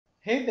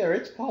Hey there,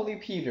 it's Paulee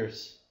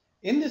Peters.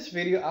 In this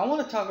video, I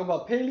want to talk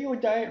about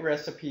paleo diet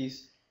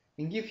recipes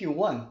and give you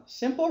one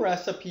simple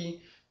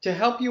recipe to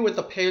help you with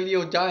the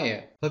paleo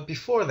diet. But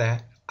before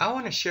that, I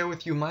want to share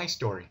with you my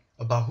story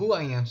about who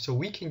I am so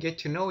we can get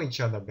to know each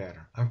other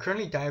better. I'm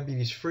currently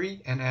diabetes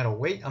free and at a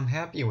weight I'm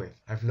happy with.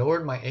 I've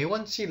lowered my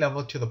A1C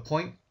level to the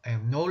point I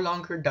am no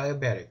longer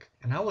diabetic,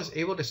 and I was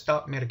able to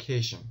stop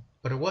medication.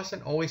 But it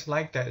wasn't always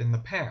like that in the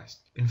past.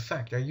 In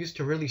fact, I used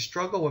to really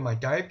struggle with my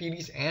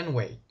diabetes and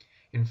weight.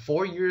 In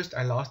 4 years,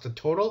 I lost a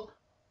total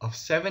of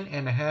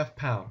 7.5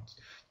 pounds.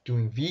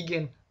 Doing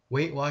vegan,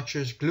 Weight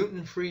Watchers,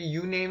 gluten-free,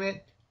 you name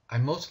it, I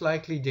most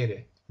likely did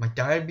it. My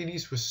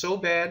diabetes was so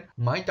bad,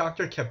 my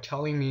doctor kept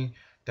telling me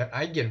that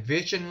I'd get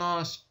vision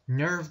loss,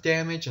 nerve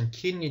damage, and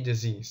kidney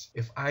disease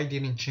if I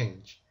didn't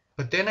change.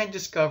 But then I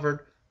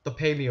discovered the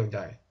paleo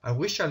diet. I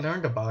wish I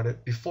learned about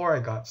it before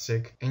I got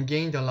sick and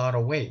gained a lot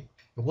of weight.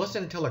 It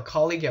wasn't until a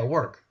colleague at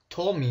work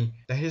told me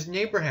that his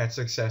neighbor had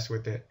success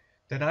with it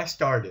that I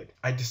started.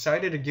 I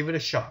decided to give it a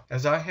shot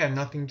as I had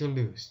nothing to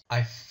lose.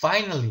 I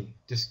finally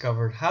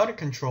discovered how to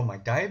control my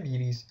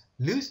diabetes,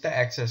 lose the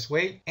excess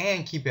weight,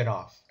 and keep it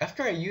off.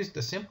 After I used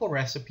the simple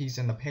recipes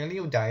in the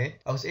paleo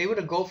diet, I was able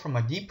to go from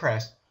a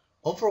depressed,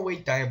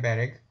 overweight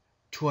diabetic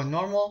to a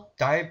normal,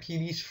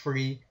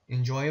 diabetes-free,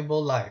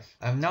 enjoyable life.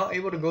 I'm now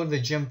able to go to the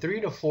gym 3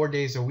 to 4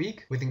 days a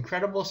week with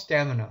incredible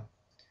stamina.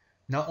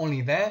 Not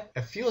only that,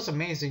 it feels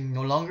amazing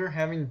no longer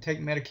having to take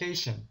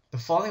medication. The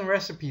following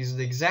recipe is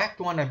the exact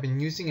one I've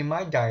been using in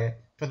my diet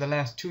for the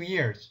last 2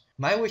 years.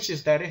 My wish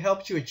is that it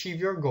helps you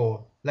achieve your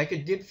goal like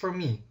it did for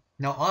me.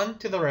 Now on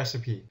to the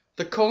recipe.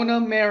 The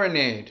Kona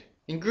Marinade.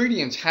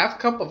 Ingredients: half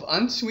cup of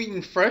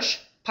unsweetened fresh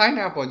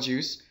pineapple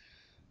juice,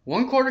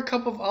 1/4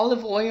 cup of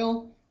olive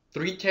oil,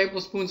 3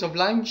 tablespoons of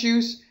lime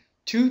juice,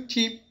 2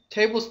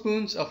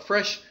 tablespoons of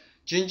fresh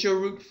ginger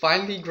root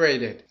finely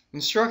grated.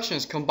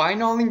 Instructions: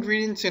 combine all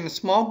ingredients in a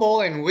small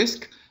bowl and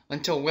whisk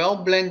until well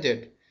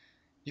blended.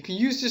 You can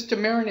use this to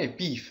marinate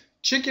beef,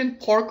 chicken,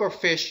 pork, or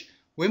fish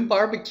when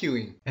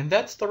barbecuing. And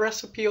that's the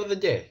recipe of the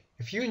day.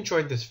 If you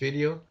enjoyed this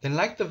video, then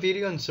like the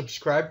video and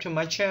subscribe to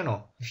my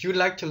channel. If you'd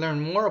like to learn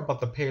more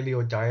about the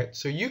paleo diet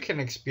so you can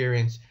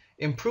experience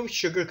improved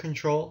sugar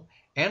control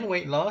and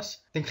weight loss,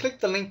 then click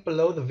the link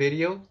below the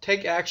video,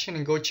 take action,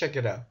 and go check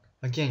it out.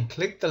 Again,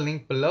 click the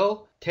link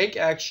below, take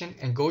action,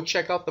 and go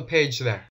check out the page there.